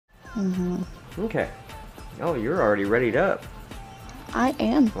Okay. Oh, you're already readied up. I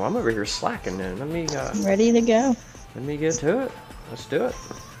am. Well, I'm over here slacking then. Let me Ready to go. let me get to it. Let's do it.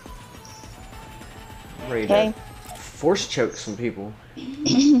 I'm ready Okay. to force choke some people.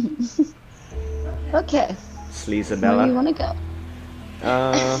 Okay. Sleazabella. Where do you want to go?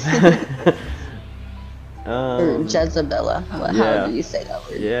 Or Jezebella. How do you say that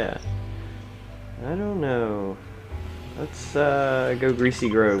word? Yeah. I don't know. Let's go Greasy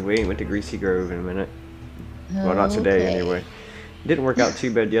Grove. We ain't went to Greasy Grove in a minute. Well, not today anyway. Didn't work out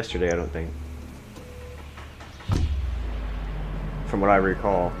too bad yesterday, I don't think. From what I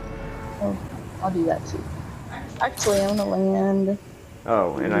recall. Oh, I'll do that too. Actually, I'm gonna land.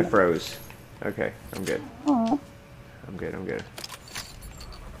 Oh, and I froze. Okay, I'm good. Aw. I'm good, I'm good.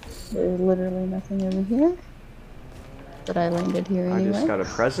 There's literally nothing over here. But I landed here anyway. I just got a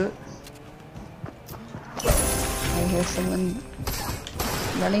present. I hear someone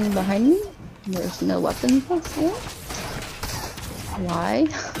running behind me. There's no weapons here. Why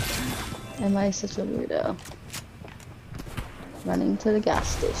am I such a weirdo? Running to the gas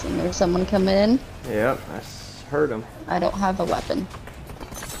station. There's someone coming in. Yep, I heard him. I don't have a weapon.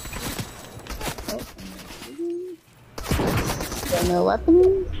 Still no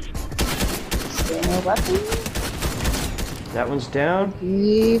weapon. Still no weapon. That one's down.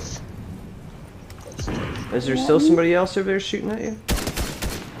 Grief. Is there still somebody else over there shooting at you?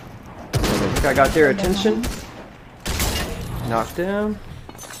 I think I got their attention. Knocked down.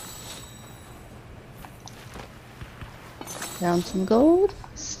 Found some gold.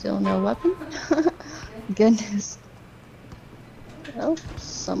 Still no weapon. Goodness. Oh,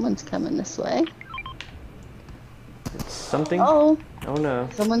 someone's coming this way. It's something. Oh. Oh no.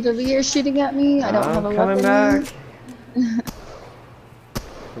 Someone's over here shooting at me. I don't have a weapon. Coming back.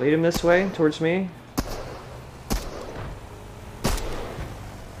 Lead him this way, towards me.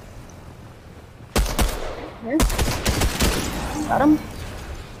 Here. Got him.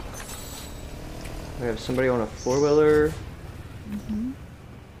 We have somebody on a four-wheeler.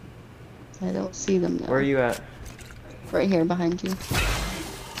 I don't see them though. Where are you at? Right here behind you.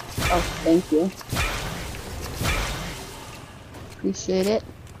 Oh, thank you. Appreciate it.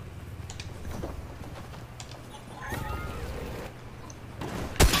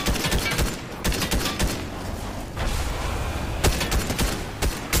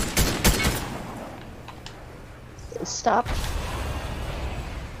 Stop.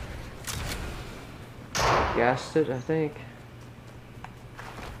 Gassed it, I think.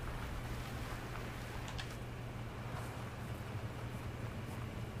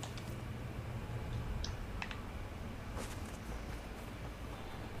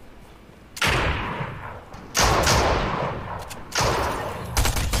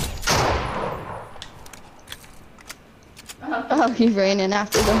 Oh, he ran in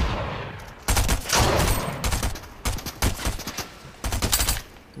after them.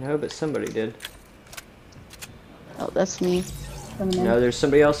 No, but somebody did. Oh, that's me. No, there's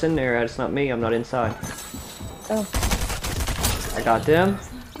somebody else in there. It's not me. I'm not inside. Oh. I got them.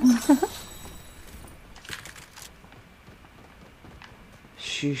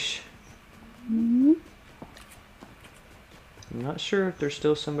 Sheesh. I'm not sure if there's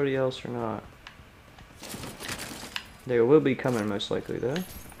still somebody else or not. They will be coming most likely though.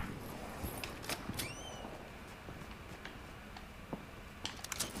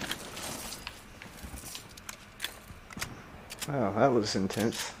 Wow, that was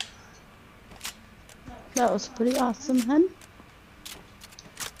intense. That was pretty awesome, hun.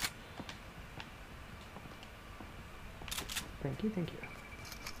 Thank you, thank you.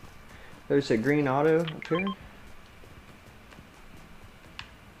 There's a green auto up here.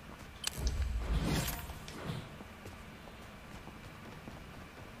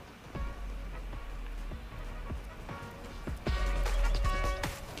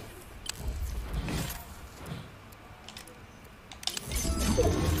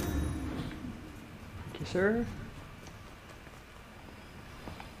 Thank you, sir.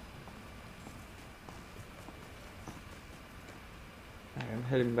 I'm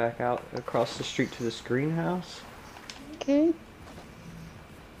heading back out across the street to this greenhouse. Okay.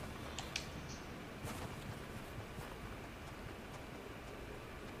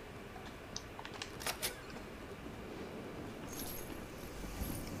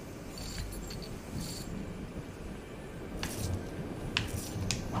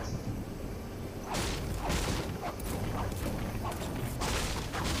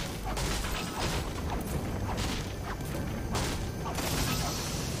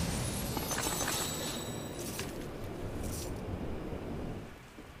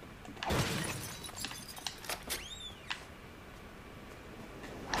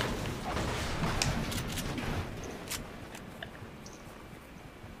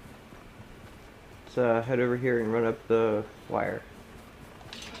 Let's head over here and run up the wire.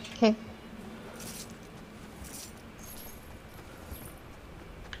 Okay.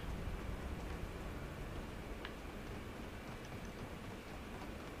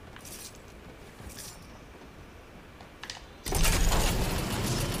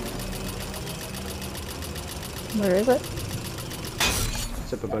 Where is it?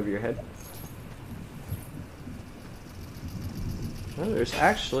 It's up above your head. Well, there's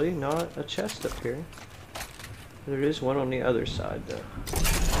actually not a chest up here. There is one on the other side, though.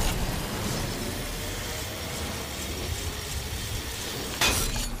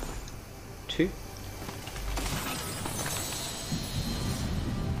 Two.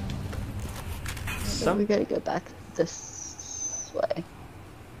 So we gotta go back this way.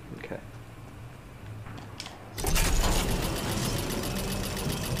 Okay.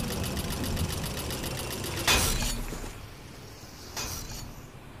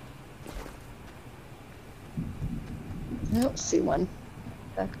 I don't see one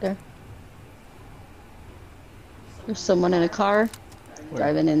back there. There's someone in a car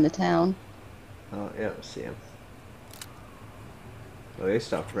driving in the town. Oh, yeah, I see him. Well, they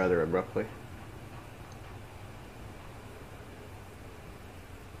stopped rather abruptly.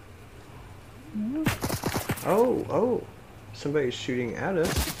 Oh, oh! Somebody's shooting at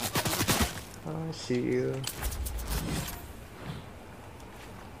us. I see you.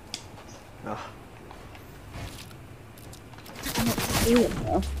 Ah. I don't see it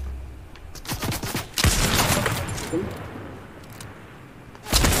though.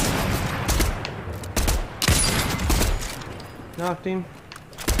 Knocked him.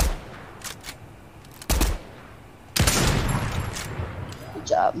 Good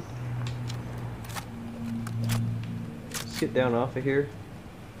job. Let's get down off of here.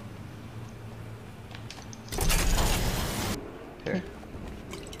 Okay.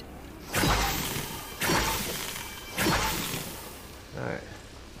 Alright.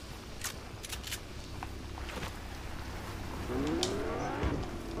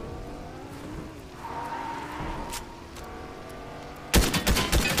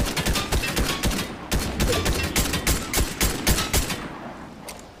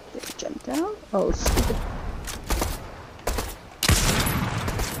 They jumped out. Oh, stupid.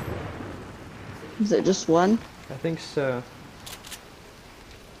 Is it just one? I think so.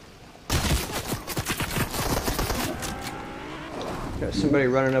 Got somebody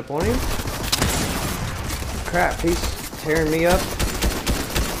running up on him. Crap, he's tearing me up.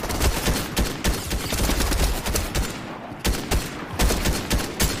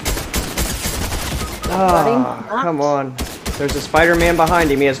 Ah, come on. There's a Spider-Man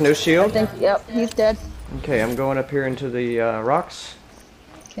behind him. He has no I shield. think, yep, he's dead. Okay, I'm going up here into the rocks.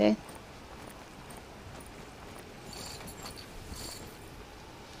 Okay.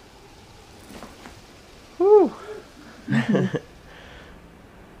 Whew.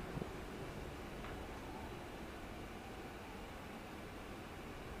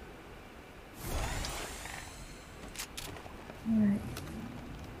 Alright.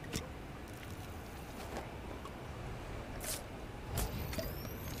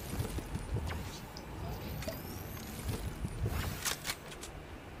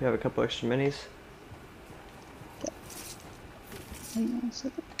 You have a couple extra minis. Hang on a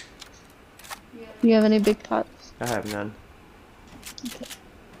second. You have any big pots? I have none. Okay.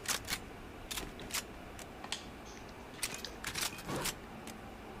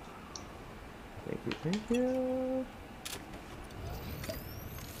 Thank you, thank you.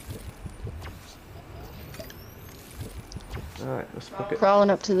 Alright, let's book it.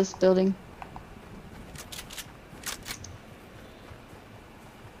 Crawling up to this building.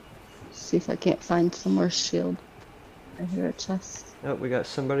 See if I can't find some more shield. I hear a chest. Oh, we got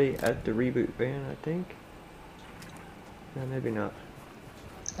somebody at the reboot van, I think. No, maybe not.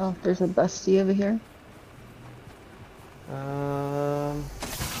 Oh, there's a busty over here.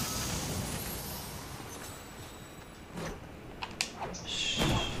 Shh.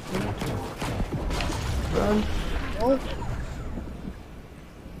 Run. Oh.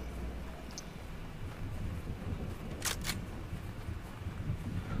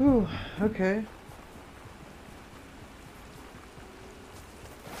 Whew, okay.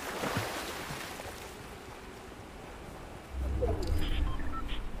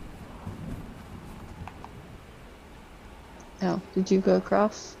 Oh, did you go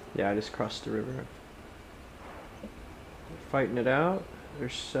across? Yeah, I just crossed the river. Fighting it out.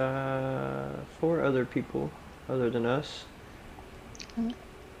 There's 4 other people other than us. Okay.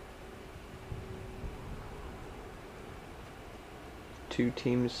 2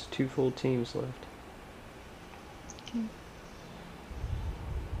 teams, 2 full teams left. Okay.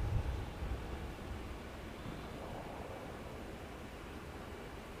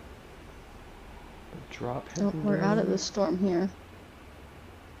 drop Oh, heading we're out of down. the storm here.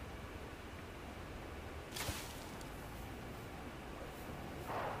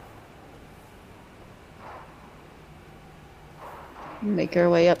 Make our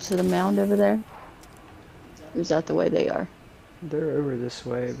way up to the mound over there. Or is that the way they are? They're over this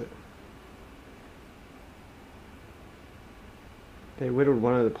way, but they whittled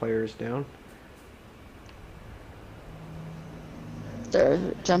one of the players down.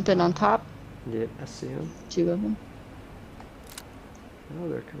 They're jumping on top. Yeah, I see them. 2 of them. Oh,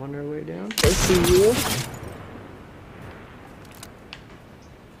 they're on their way down. They see you.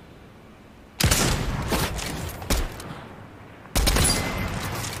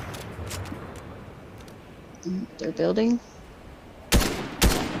 They're building.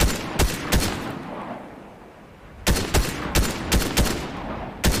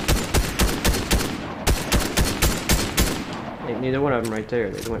 Ain't neither one of them right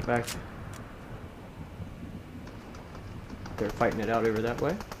there. They went back. They're fighting it out over that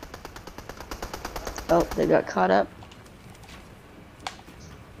way. Oh, they got caught up.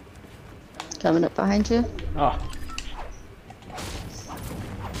 Coming up behind you. Ah.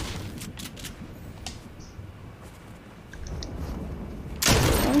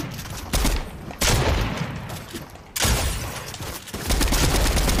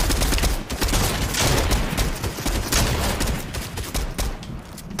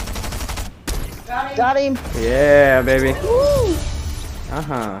 Got him. Yeah, baby. Woo.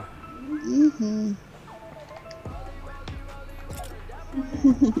 Uh-huh. Mm-hmm.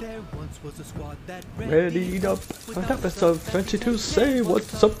 There once was a squad that Ready up. On episode 22, say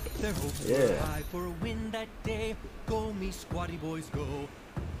what's up. Yeah. for a win that day. Go me squatty boys go.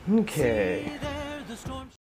 Okay. See there the storm